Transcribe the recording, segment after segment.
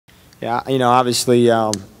Yeah, obviously,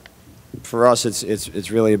 for us,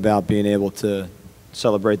 it's really about being able to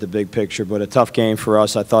celebrate the big picture. But a tough game for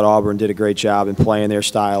us. I thought Auburn did a great job in playing their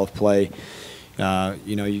style of play.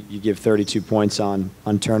 You give 32 points on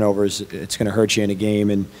turnovers, it's going to hurt you in a game.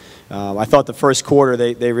 And I thought the first quarter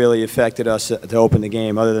they really affected us to open the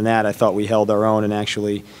game. Other than that, I thought we held our own and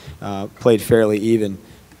actually played fairly even.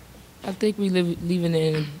 I think we leaving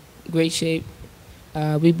in great shape.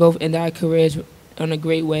 We both ended our careers in a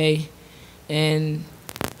great way, and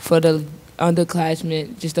for the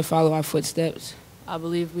underclassmen, just to follow our footsteps. I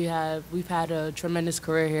believe we've had a tremendous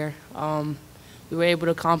career here. We were able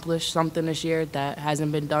to accomplish something this year that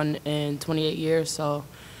hasn't been done in 28 years. So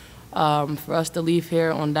for us to leave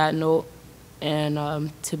here on that note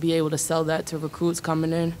and to be able to sell that to recruits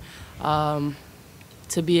coming in,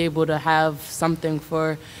 to be able to have something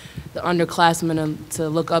for the underclassmen to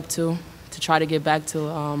look up to try to get back to,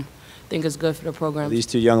 I think is good for the program. These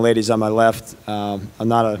two young ladies on my left,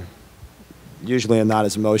 usually I'm not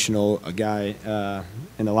as emotional a guy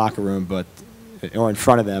in the locker room, or in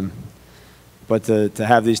front of them. But to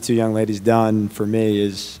have these two young ladies done for me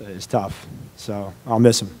is tough. So I'll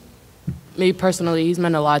miss them. Me personally, he's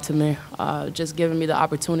meant a lot to me. Just giving me the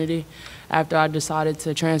opportunity after I decided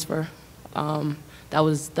to transfer. That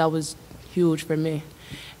was huge for me.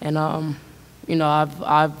 And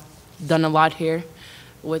I've done a lot here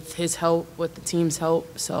with his help, with the team's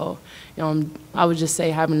help. So I would just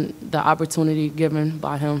say having the opportunity given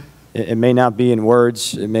by him. It may not be in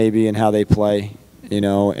words. It may be in how they play.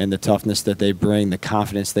 And the toughness that they bring, the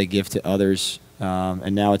confidence they give to others.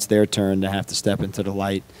 And now it's their turn to have to step into the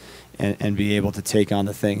light and be able to take on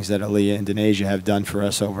the things that Aaliyah and Denasia have done for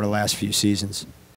us over the last few seasons.